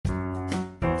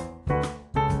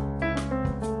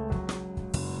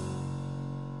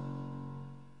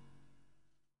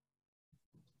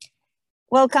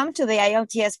Welcome to the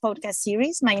ILTS podcast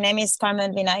series. My name is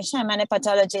Carmen Vinaixa. I'm an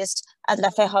hepatologist at La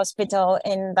Fe Hospital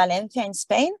in Valencia in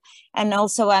Spain, and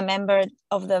also a member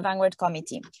of the Vanguard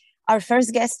Committee. Our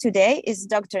first guest today is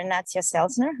Dr. Nazia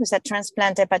Selzner, who's a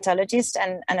transplant hepatologist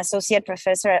and an associate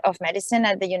professor of medicine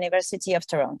at the University of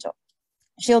Toronto.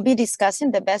 She'll be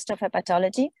discussing the best of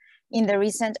hepatology in the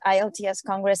recent ILTS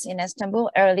Congress in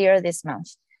Istanbul earlier this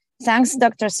month. Thanks,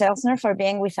 Dr. Selzner, for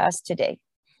being with us today.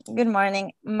 Good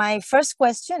morning. My first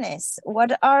question is,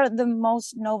 what are the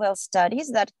most novel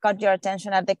studies that caught your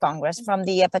attention at the Congress from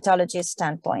the hepatologist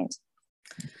standpoint?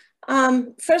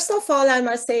 First of all, I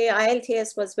must say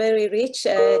ILTS was very rich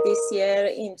this year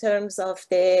in terms of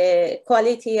the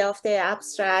quality of the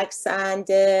abstracts and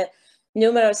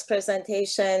numerous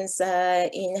presentations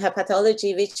in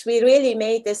hepatology, which we really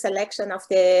made the selection of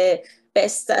the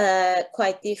best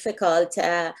quite difficult.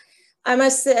 I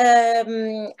must say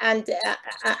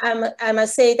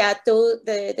that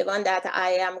the one that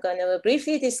I am going to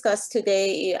briefly discuss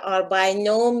today are by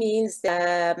no means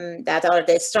that are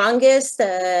the strongest,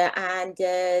 and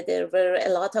there were a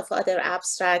lot of other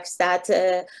abstracts that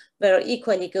were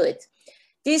equally good.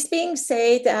 This being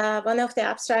said, one of the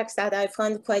abstracts that I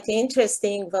found quite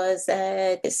interesting was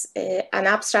an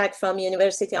abstract from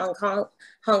University of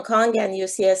Hong Kong and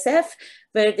UCSF,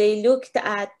 where they looked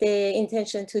at the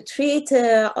intention to treat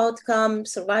outcome,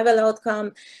 survival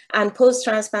outcome, and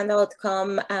post-transplant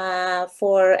outcome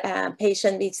for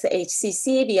patients with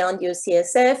HCC beyond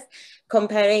UCSF,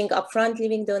 comparing upfront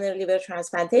living donor liver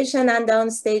transplantation and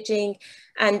downstaging.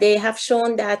 And they have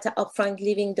shown that upfront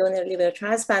living donor liver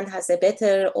transplant has a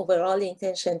better overall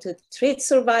intention to treat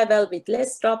survival with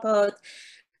less dropout.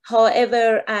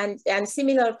 However, and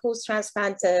similar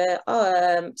post-transplant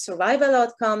survival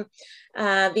outcome,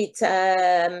 but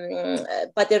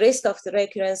the risk of the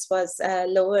recurrence was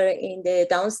lower in the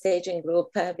downstaging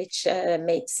group, which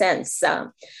made sense.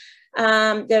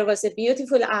 There was a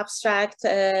beautiful abstract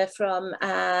from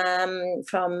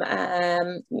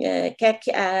Keck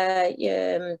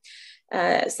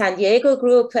San Diego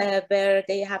group, where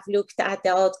they have looked at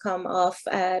the outcome of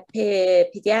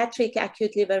pediatric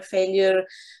acute liver failure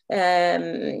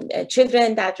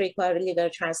children that require liver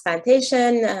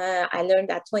transplantation. I learned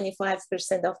that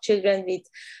 25% of children with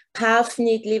PAF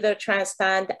need liver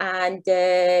transplant, and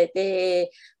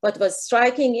what was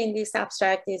striking in this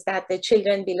abstract is that the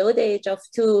children below the age of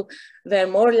 2 were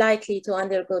more likely to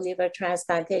undergo liver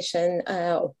transplantation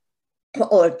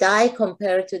or die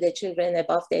compared to the children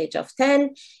above the age of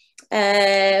 10.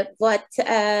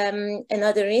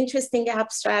 Another interesting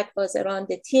abstract was around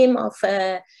the theme of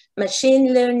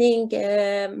machine learning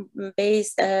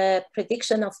based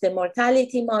prediction of the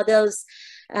mortality models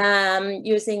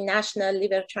using national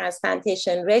liver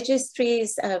transplantation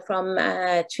registries from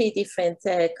 3 different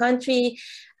countries.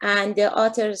 And the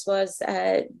authors were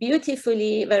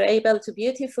able to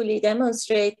beautifully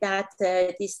demonstrate that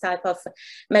this type of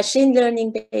machine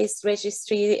learning based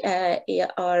registry have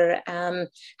their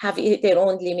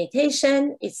own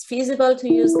limitation. It's feasible to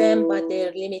use them, but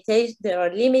they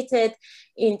are limited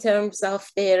in terms of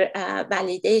their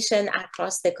validation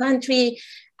across the country.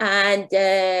 And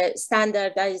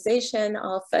standardization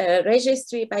of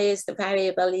registry-based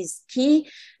variable is key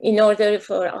in order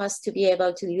for us to be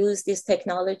able to use these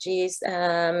technologies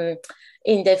in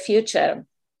the future.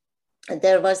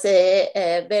 There was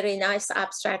a very nice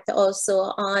abstract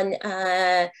also on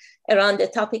around the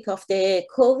topic of the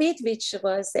COVID, which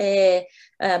was a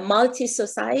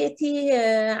multi-society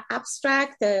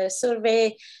abstract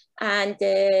survey. And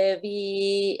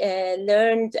we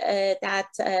learned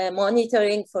that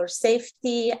monitoring for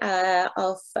safety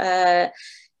of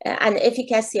and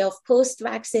efficacy of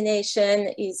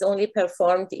post-vaccination is only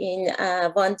performed in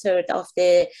 1/3 of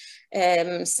the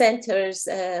centers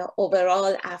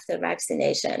overall after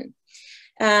vaccination.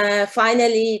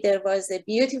 Finally, there was a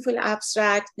beautiful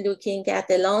abstract looking at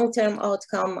the long-term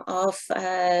outcome of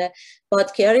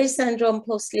Budd-Chiari syndrome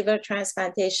post-liver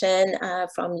transplantation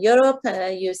from Europe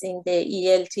using the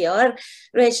ELTR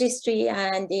registry,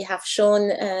 and they have shown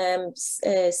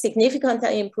significant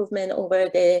improvement over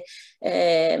the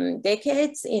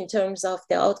decades in terms of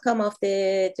the outcome of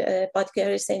the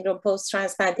Budd-Chiari syndrome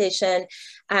post-transplantation,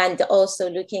 and also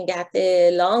looking at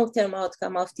the long-term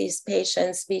outcome of these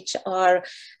patients, which are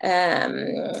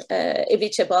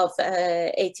which above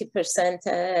 80%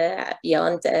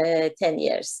 beyond 10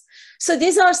 years. So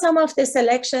these are some of the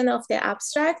selection of the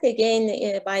abstract.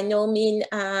 Again, by no means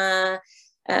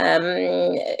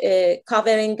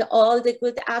covering all the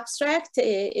good abstract.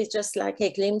 It's just like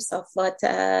a glimpse of what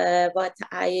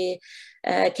I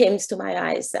came to my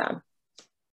eyes.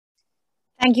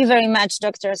 Thank you very much,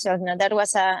 Dr. Selzner. That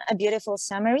was a beautiful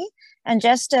summary. And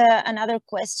just another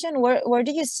question, where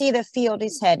do you see the field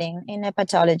is heading in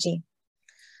hepatology?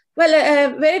 Well,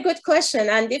 a very good question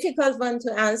and difficult one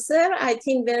to answer. I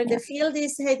think where the field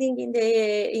is heading in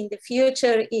the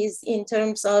future is in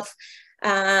terms of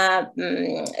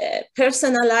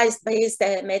personalized based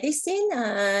medicine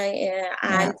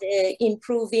and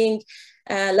improving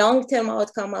long-term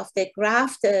outcome of the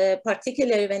graft,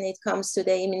 particularly when it comes to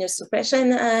the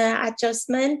immunosuppression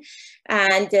adjustment.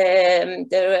 And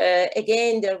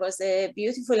there was a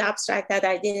beautiful abstract that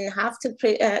I didn't have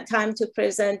time to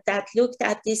present that looked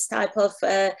at this type of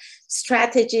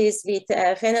strategies with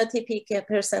phenotypic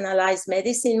personalized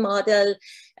medicine model,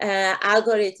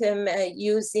 algorithm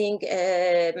using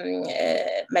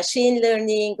machine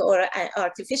learning or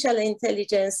artificial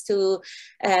intelligence to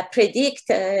predict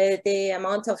the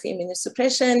amount of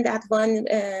immunosuppression that one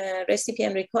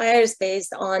recipient requires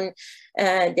based on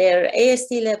their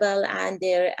AST level and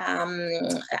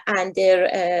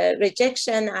their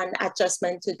rejection and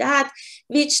adjustment to that,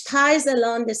 which ties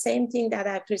along the same thing that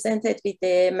I presented with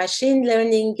the machine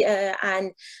learning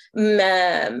and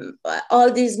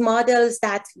all these models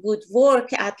that would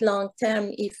work at long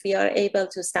term if we are able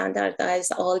to standardize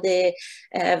all the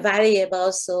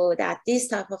variables so that this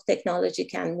type of technology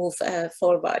can move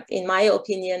forward. In my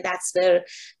opinion, that's where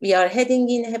we are heading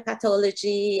in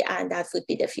hepatology, and that would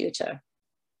be the future.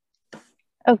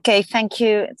 Okay, thank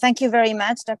you. Thank you very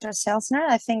much, Dr. Selzner.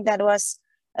 I think that was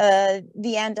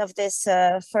the end of this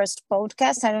first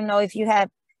podcast. I don't know if you have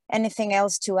anything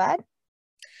else to add.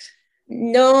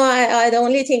 No, the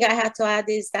only thing I had to add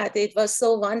is that it was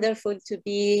so wonderful to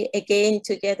be again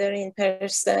together in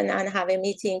person and have a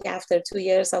meeting after 2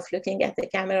 years of looking at the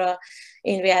camera.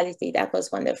 In reality, that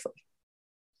was wonderful.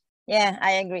 Yeah,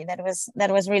 I agree. That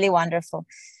was really wonderful.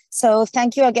 So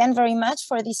thank you again very much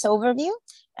for this overview,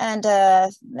 and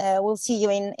we'll see you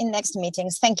in next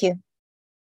meetings. Thank you.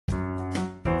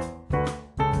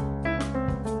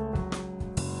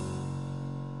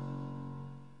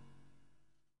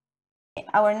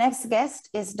 Our next guest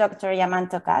is Dr. Yaman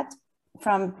Tokat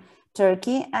from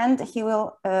Turkey, and he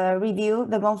will review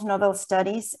the most novel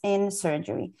studies in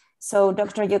surgery. So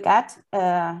Dr. Tokat,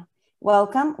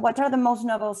 welcome. What are the most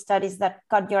novel studies that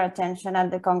caught your attention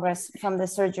at the Congress from the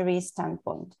surgery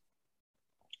standpoint?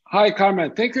 Hi,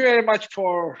 Carmen. Thank you very much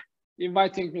for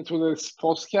inviting me to this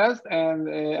podcast and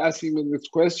asking me these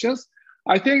questions.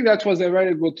 I think that was a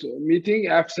very good meeting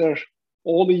after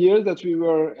all the years that we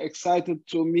were excited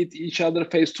to meet each other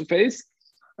face to face.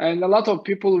 And a lot of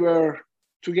people were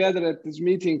together at this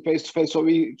meeting face to face, so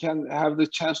we can have the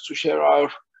chance to share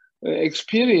our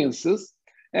experiences.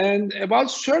 And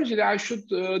about surgery, I should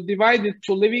divide it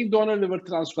to living donor liver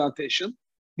transplantation,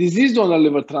 disease donor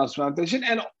liver transplantation,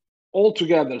 and all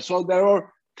together. So there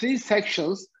are 3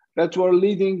 sections that were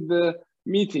leading the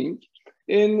meeting.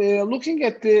 In looking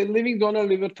at the living donor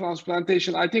liver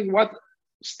transplantation, I think what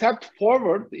stepped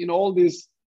forward in all these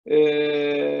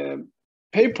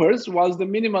papers was the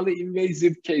minimally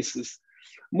invasive cases.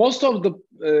 Most of the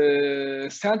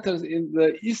centers in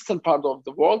the eastern part of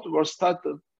the world were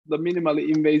started the minimally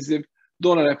invasive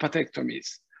donor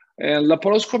hepatectomies,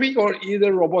 laparoscopic or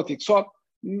either robotic. So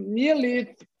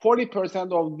nearly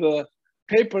 40% of the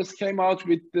papers came out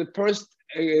with the first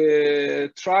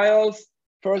trials,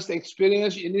 first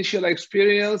experience, initial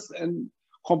experience, and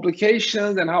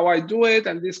complications and how I do it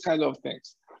and these kind of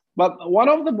things. But one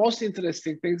of the most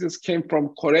interesting things is came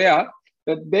from Korea,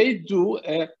 that they do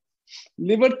a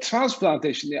liver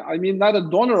transplantation. I mean, not a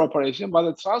donor operation, but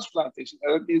a transplantation.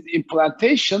 It is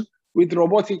implantation with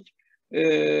robotic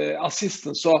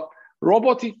assistance. So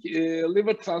robotic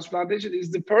liver transplantation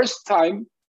is the first time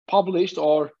published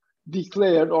or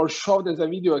declared or showed as a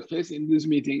video case in this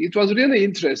meeting. It was really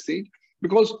interesting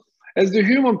because as the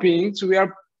human beings, we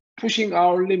are pushing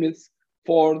our limits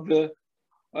for the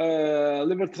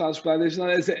liver transplantation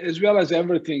as well as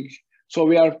everything. So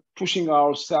we are pushing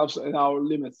ourselves and our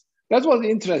limits. That was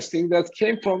interesting. That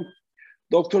came from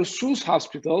Dr. Seuss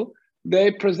Hospital.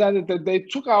 They presented that they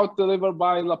took out the liver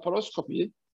by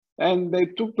laparoscopy, and they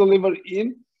took the liver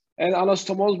in and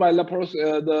anastomosed by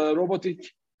the robotic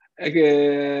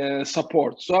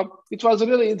support. So it was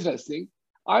really interesting.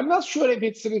 I'm not sure if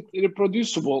it's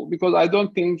reproducible because I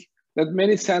don't think that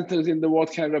many centers in the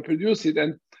world can reproduce it.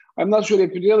 And I'm not sure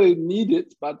if we really need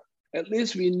it, but at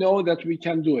least we know that we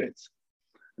can do it.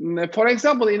 For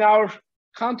example, in our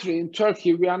country, in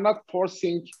Turkey, we are not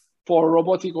forcing for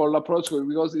robotic or laparoscopy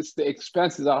because the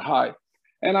expenses are high.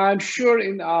 And I'm sure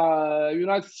in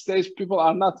United States, people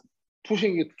are not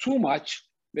pushing it too much,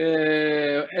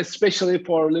 especially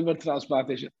for liver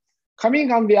transplantation.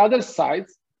 Coming on the other side,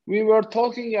 we were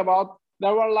talking about,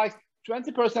 there were like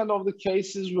 20% of the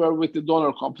cases were with the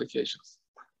donor complications.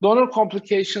 Donor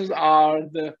complications are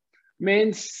the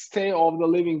mainstay of the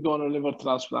living donor liver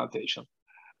transplantation.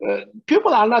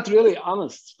 People are not really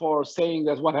honest for saying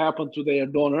that what happened to their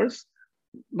donors,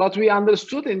 but we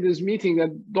understood in this meeting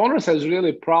that donors has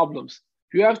really problems.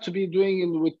 You have to be doing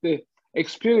it with the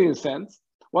experience end.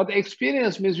 What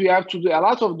experience means, we have to do a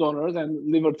lot of donors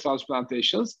and liver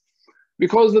transplantations,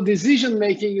 because the decision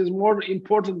making is more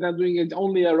important than doing it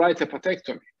only a right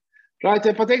hepatectomy. Right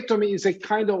hepatectomy is a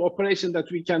kind of operation that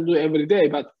we can do every day,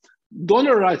 but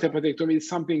donor right hepatectomy is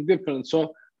something different.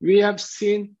 So we have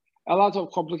seen a lot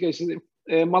of complications.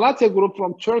 Malatya group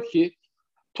from Turkey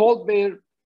told their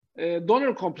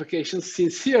donor complications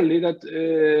sincerely,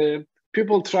 that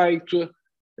people trying to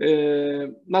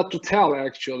not to tell,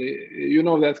 actually. You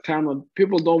know that, Carmen,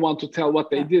 people don't want to tell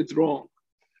what they did wrong.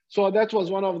 So that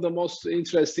was one of the most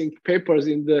interesting papers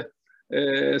in the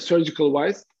surgical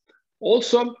wise.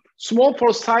 Also, small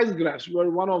pore size grafts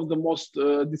were one of the most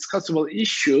discussable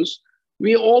issues.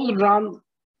 We all run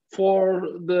for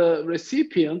the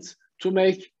recipients to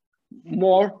make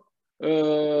more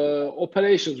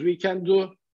operations. We can do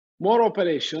more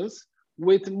operations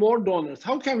with more donors.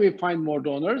 How can we find more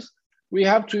donors? We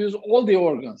have to use all the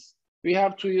organs. We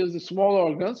have to use the small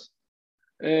organs.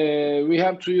 And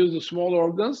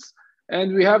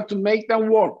we have to make them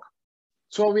work.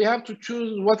 So we have to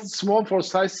choose what is small pore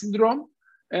size syndrome,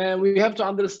 and we have to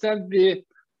understand the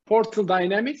portal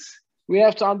dynamics. We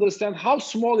have to understand how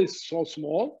small is so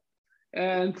small,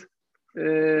 and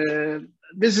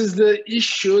this is the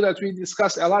issue that we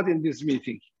discussed a lot in this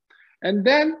meeting. And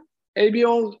then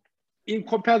ABO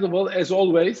incompatible, as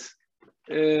always,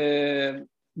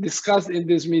 discussed in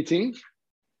this meeting,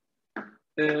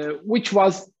 which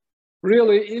was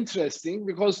really interesting,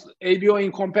 because ABO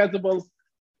incompatible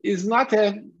is not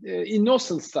an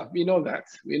innocent stuff. We know that.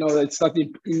 We know that it's not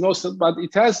innocent, but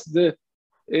it has the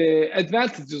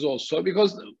advantages also,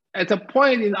 because at a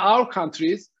point in our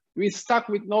countries, we stuck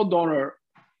with no donor.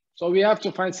 So we have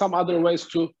to find some other ways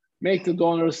to make the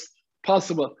donors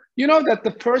possible. You know that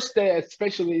the first day,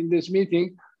 especially in this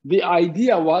meeting, the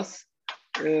idea was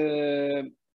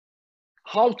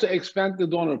how to expand the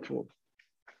donor pool.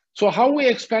 So how we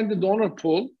expand the donor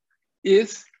pool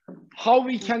is how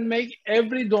we can make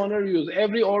every donor use,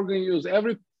 every organ use,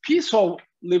 every piece of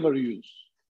liver use.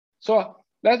 So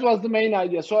that was the main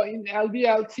idea. So in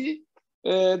LDLT,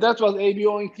 that was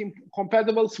ABO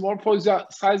compatible, small pore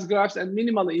size grafts, and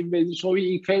minimally invasive. So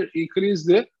we increased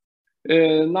the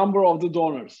number of the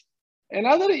donors.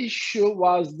 Another issue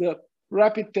was the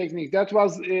rapid technique. That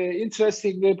was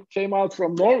interesting. That came out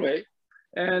from Norway,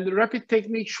 and the rapid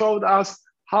technique showed us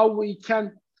how we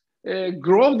can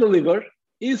grow the liver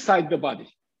inside the body,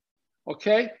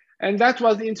 okay? And that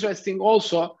was interesting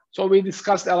also. So we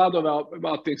discussed a lot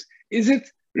about things. Is it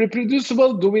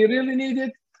reproducible? Do we really need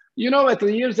it? You know,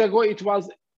 years ago, it was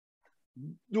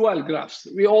dual grafts.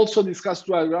 We also discussed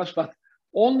dual grafts, but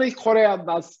only Korea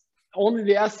does, only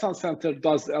the Aston Center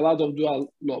does a lot of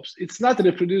dual lobes. It's not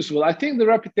reproducible. I think the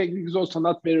rapid technique is also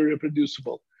not very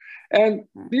reproducible. And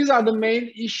these are the main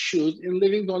issues in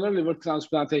living donor liver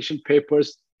transplantation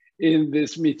papers in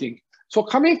this meeting. So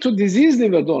coming to diseased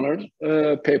liver donor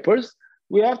papers,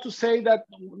 we have to say that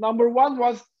number one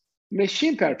was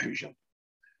machine perfusion.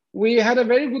 We had a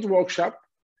very good workshop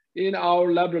in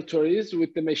our laboratories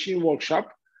with the machine workshop,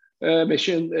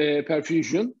 machine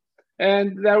perfusion.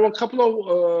 And there were a couple of,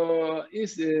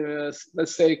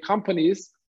 let's say,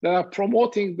 companies that are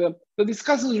promoting the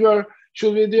discussions were,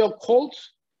 should we do a cold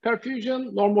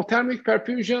perfusion, normothermic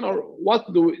perfusion, or what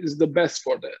is the best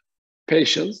for the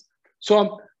patients?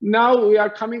 So now we are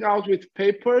coming out with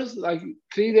papers, like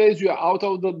 3 days you are out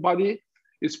of the body,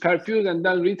 it's perfused and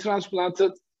then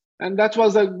retransplanted. And that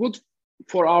was a good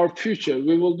for our future.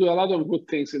 We will do a lot of good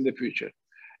things in the future.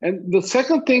 And the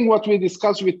second thing what we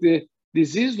discussed with the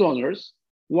disease donors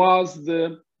was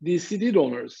the DCD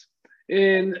donors.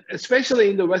 Especially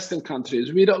in the Western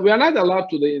countries, we are not allowed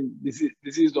to do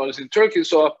disease donors in Turkey.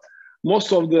 So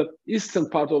most of the Eastern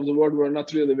part of the world were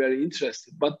not really very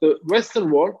interested, but the Western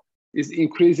world is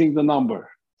increasing the number.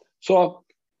 So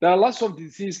there are lots of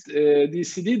diseased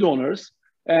DCD donors.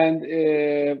 And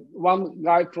one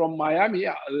guy from Miami,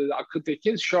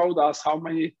 Akıtekin, showed us how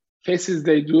many cases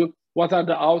they do, what are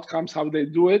the outcomes, how they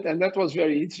do it. And that was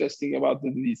very interesting about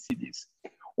the DCDs.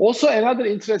 Also, another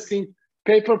interesting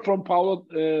paper from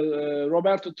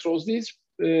Roberto Trozzi's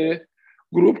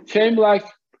group came like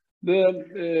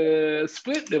the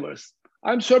split livers.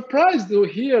 I'm surprised to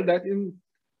hear that in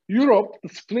Europe,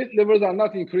 split livers are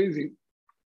not increasing.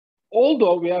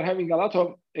 Although we are having a lot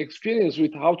of experience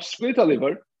with how to split a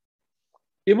liver.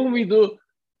 Even we do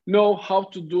know how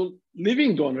to do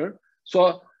living donor.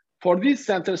 So for these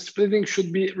centers, splitting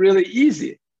should be really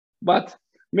easy. But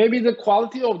maybe the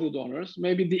quality of the donors,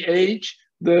 maybe the age,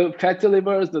 the fatty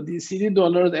livers, the DCD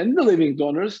donors, and the living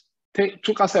donors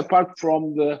took us apart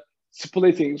from the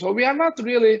splitting. So we are not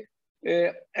really,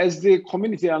 as the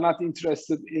community, are not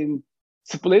interested in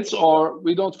splits, or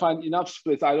we don't find enough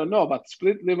splits. I don't know, but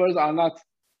split livers are not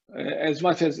as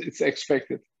much as it's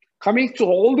expected. Coming to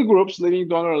all the groups, living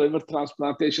donor liver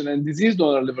transplantation and disease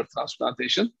donor liver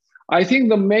transplantation, I think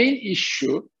the main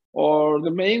issue or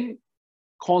the main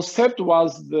concept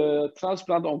was the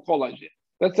transplant oncology.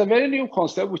 That's a very new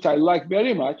concept, which I like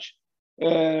very much.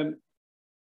 Came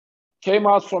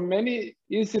out from many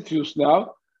institutes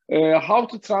now, how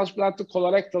to transplant the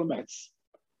colorectal mets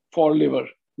for liver.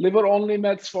 Liver-only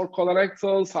mets for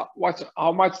colorectals,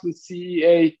 how much the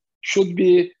CEA should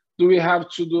be, do we have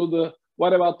to do the,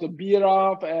 what about the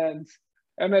BRAF and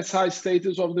MSI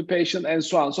status of the patient and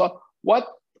so on. So what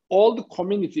all the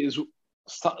community is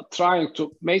trying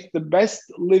to make the best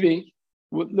living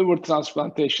with liver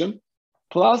transplantation,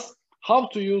 plus how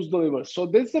to use the liver. So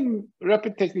this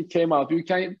rapid technique came out. You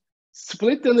can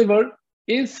split the liver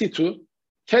in situ,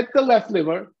 cut the left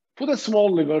liver, put a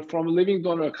small liver from a living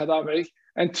donor cadaveric,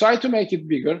 and try to make it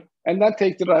bigger, and then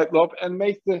take the right lobe and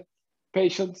make the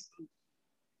patients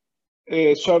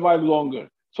survive longer.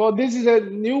 So this is a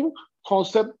new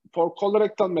concept for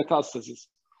colorectal metastasis.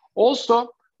 Also,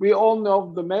 we all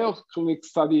know the Mayo Clinic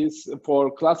studies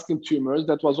for Klatskin tumors.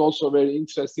 That was also very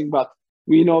interesting, but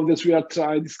we know this, we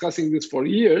are discussing this for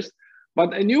years.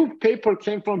 But a new paper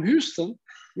came from Houston,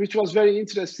 which was very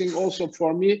interesting also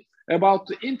for me, about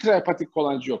the intrahepatic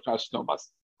cholangiocarcinomas.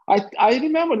 I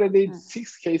remember that they did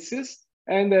 6 cases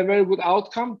and a very good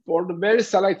outcome for the very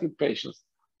selected patients.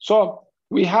 So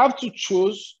we have to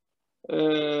choose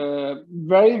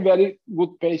very, very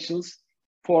good patients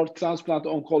for transplant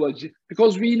oncology,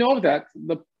 because we know that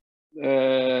the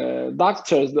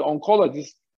doctors, the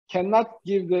oncologists, cannot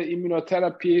give the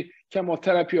immunotherapy,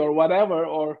 chemotherapy, or whatever,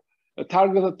 or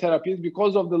targeted therapies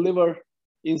because of the liver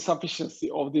insufficiency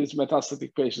of these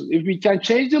metastatic patients. If we can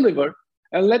change the liver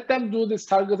and let them do this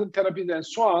targeted therapies and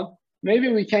so on,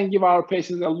 maybe we can give our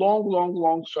patients a long, long,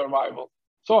 long survival.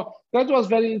 So that was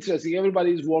very interesting.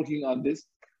 Everybody is working on this.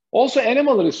 Also,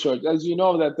 animal research, as you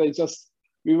know, that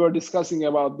we were discussing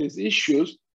about these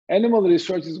issues. Animal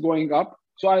research is going up.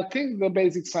 So I think the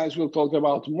basic science we'll talk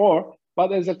about more.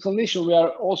 But as a clinician, we are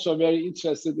also very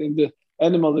interested in the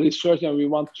animal research, and we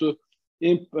want to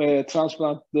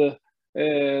transplant the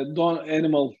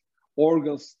animal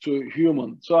organs to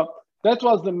human. So that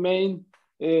was the main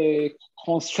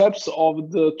concepts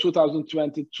of the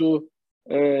 2022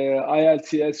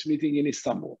 ILTS meeting in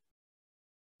Istanbul.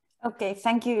 Okay,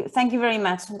 thank you very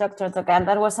much, Dr. Tokat.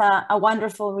 That was a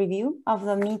wonderful review of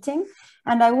the meeting.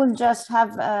 And I will just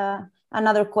have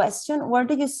another question. Where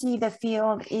do you see the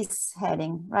field is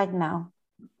heading right now?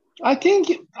 I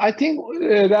think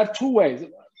there are 2 ways.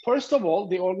 First of all,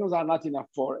 the organs are not enough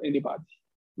for anybody.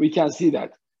 We can see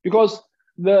that because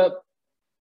the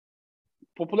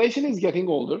population is getting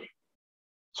older.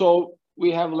 So we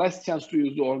have less chance to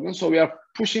use the organs. So we are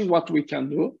pushing what we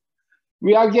can do.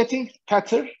 We are getting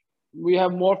fatter. We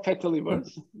have more fatty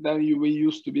livers than we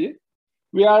used to be.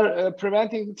 We are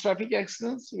preventing traffic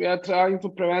accidents. We are trying to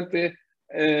prevent the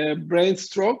brain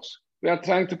strokes. We are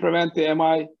trying to prevent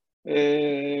the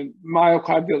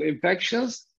myocardial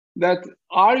infections that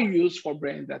are used for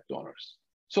brain death donors.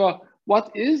 So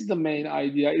what is the main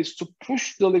idea is to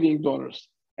push the living donors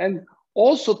and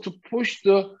also to push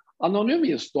the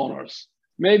anonymous donors.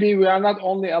 Maybe we are not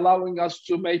only allowing us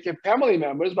to make a family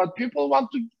members, but people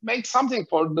want to make something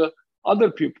for the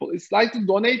other people. It's like to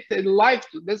donate a life.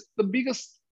 That's the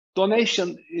biggest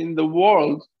donation in the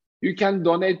world. You can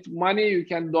donate money, you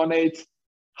can donate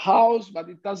house, but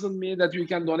it doesn't mean that you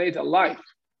can donate a life.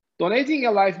 Donating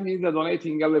a life means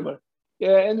donating a liver.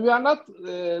 And we are not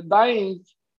dying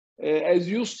as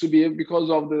used to be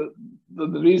because of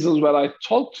the reasons that I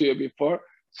talked to you before.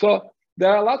 So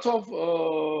there are a lot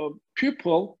of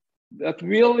people that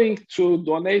willing to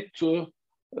donate to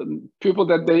people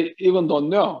that they even don't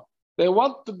know. They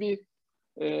want to be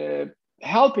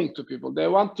helping to people. They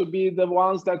want to be the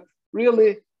ones that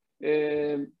really,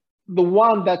 the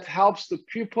one that helps the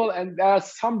people, and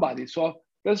there's somebody. So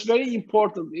that's very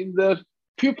important in the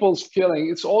people's feeling.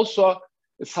 It's also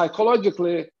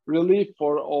psychologically relief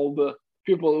for all the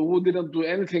people who didn't do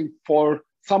anything for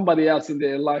somebody else in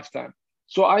their lifetime.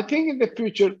 So I think in the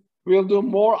future, we'll do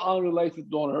more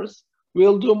unrelated donors.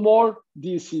 We'll do more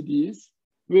DCDs.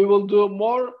 We will do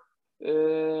more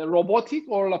robotic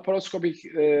or laparoscopic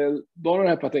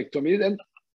donor hepatectomies. And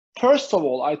first of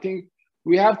all, I think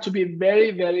we have to be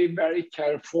very, very, very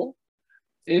careful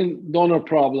in donor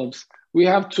problems. We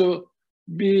have to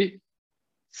be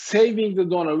saving the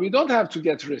donor. We don't have to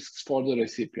get risks for the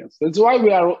recipients. That's why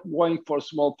we are going for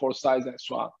small pore size and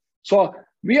so on. So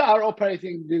we are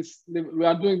operating this, we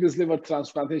are doing this liver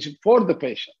transplantation for the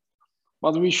patient.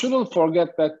 But we shouldn't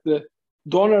forget that the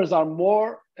donors are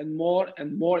more and more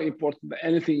and more important than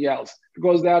anything else,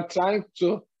 because they are trying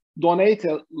to donate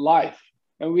a life,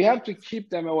 and we have to keep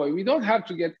them away. We don't have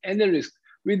to get any risk.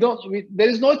 There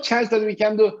is no chance that we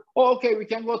can do, oh, okay, we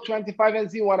can go 25 and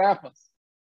see what happens.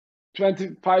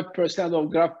 25% of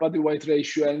graft body weight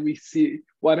ratio and we see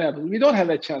what happens. We don't have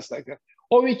a chance like that.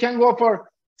 Or we can go for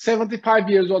 75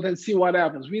 years old and see what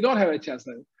happens. We don't have a chance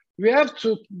like that. We have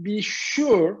to be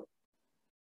sure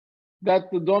that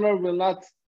the donor will not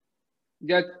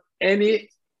get any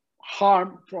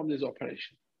harm from this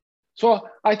operation. So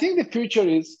I think the future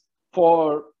is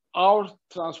for our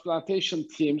transplantation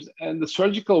teams and the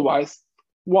surgical wise,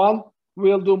 one,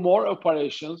 we'll do more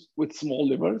operations with small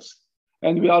livers,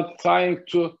 and we are trying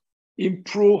to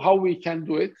improve how we can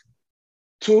do it.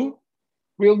 Two,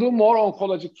 we'll do more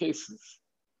oncology cases.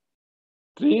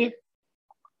 Three,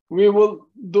 we will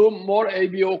do more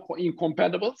ABO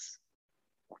incompatibles.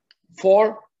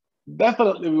 Four,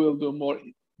 definitely we will do more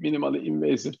minimally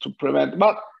invasive to prevent.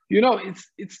 But you know,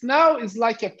 it's now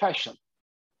like a fashion.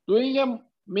 Doing a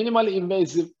minimally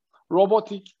invasive,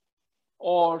 robotic,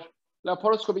 or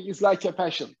laparoscopic is like a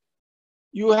fashion.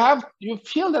 You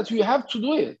feel that you have to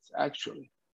do it, actually.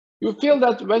 You feel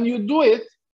that when you do it,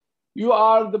 you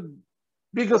are the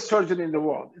biggest surgeon in the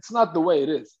world. It's not the way it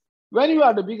is. When you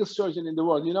are the biggest surgeon in the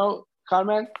world, you know,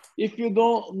 Carmen, if you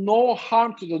don't no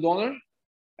harm to the donor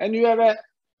and you have a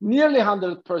nearly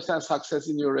 100% success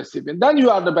in your recipient, then you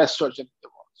are the best surgeon in the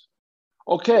world.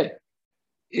 Okay,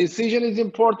 incision is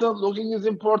important, looking is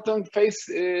important, face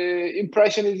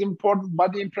impression is important,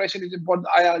 body impression is important.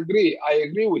 I agree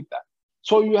with that.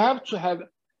 So you have to have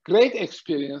great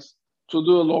experience to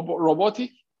do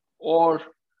robotic or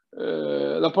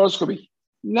laparoscopy.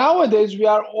 Nowadays, we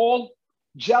are all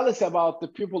jealous about the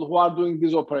people who are doing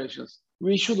these operations.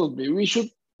 We shouldn't be. We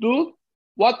should do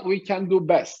what we can do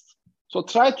best. So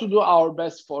try to do our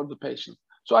best for the patient.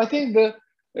 So I think the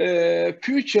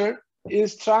future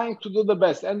is trying to do the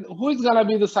best. And who is going to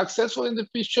be the successful in the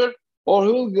future, or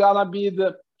who is going to be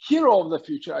the hero of the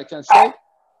future, I can say?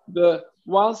 The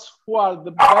ones who are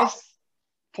the best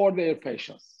for their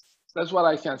patients. That's what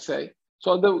I can say.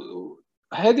 So the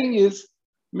heading is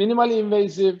minimally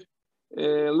invasive,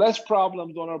 less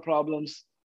problems, donor problems,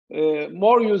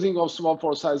 more using of small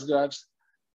pore size grafts.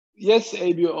 Yes,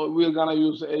 ABO, we're gonna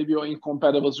use ABO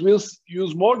incompatibles. We'll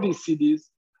use more DCDs.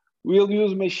 We'll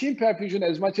use machine perfusion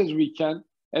as much as we can,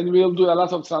 and we'll do a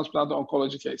lot of transplant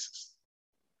oncology cases.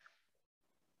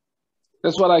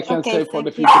 That's what I can say for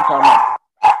the future, Carmen.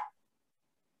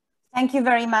 Thank you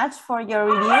very much for your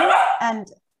review.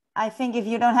 And I think if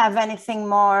you don't have anything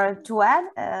more to add,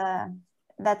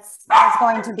 that's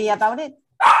going to be about it.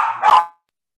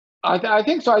 I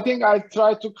think so. I think I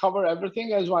tried to cover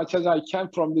everything as much as I can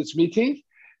from this meeting.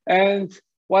 And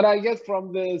what I get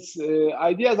from this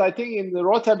ideas, I think in the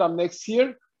Rotterdam next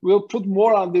year, we'll put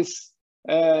more on this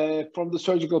from the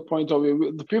surgical point of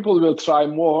view. The people will try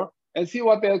more and see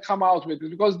what they'll come out with.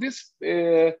 Because this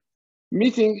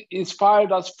meeting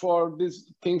inspired us for these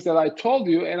things that I told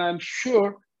you. And I'm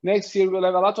sure next year we'll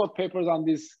have a lot of papers on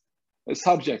these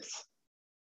subjects.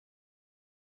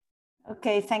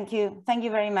 Okay, thank you. Thank you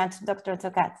very much, Dr.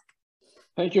 Tokat.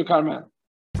 Thank you, Carmen.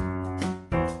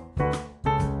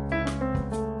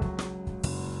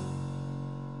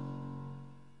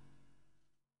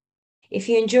 If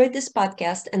you enjoyed this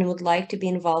podcast and would like to be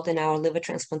involved in our liver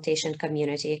transplantation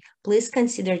community, please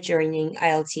consider joining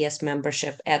ILTS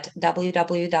membership at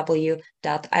www.ilts.org.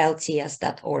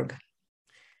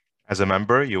 As a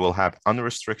member, you will have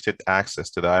unrestricted access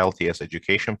to the ILTS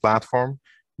education platform,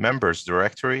 members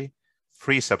directory,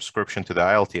 free subscription to the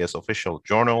ILTS official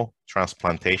journal,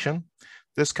 Transplantation,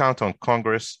 discount on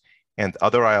Congress and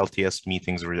other ILTS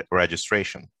meetings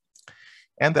registration,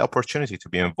 and the opportunity to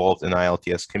be involved in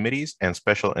ILTS committees and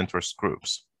special interest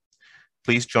groups.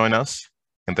 Please join us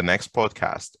in the next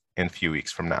podcast in a few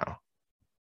weeks from now.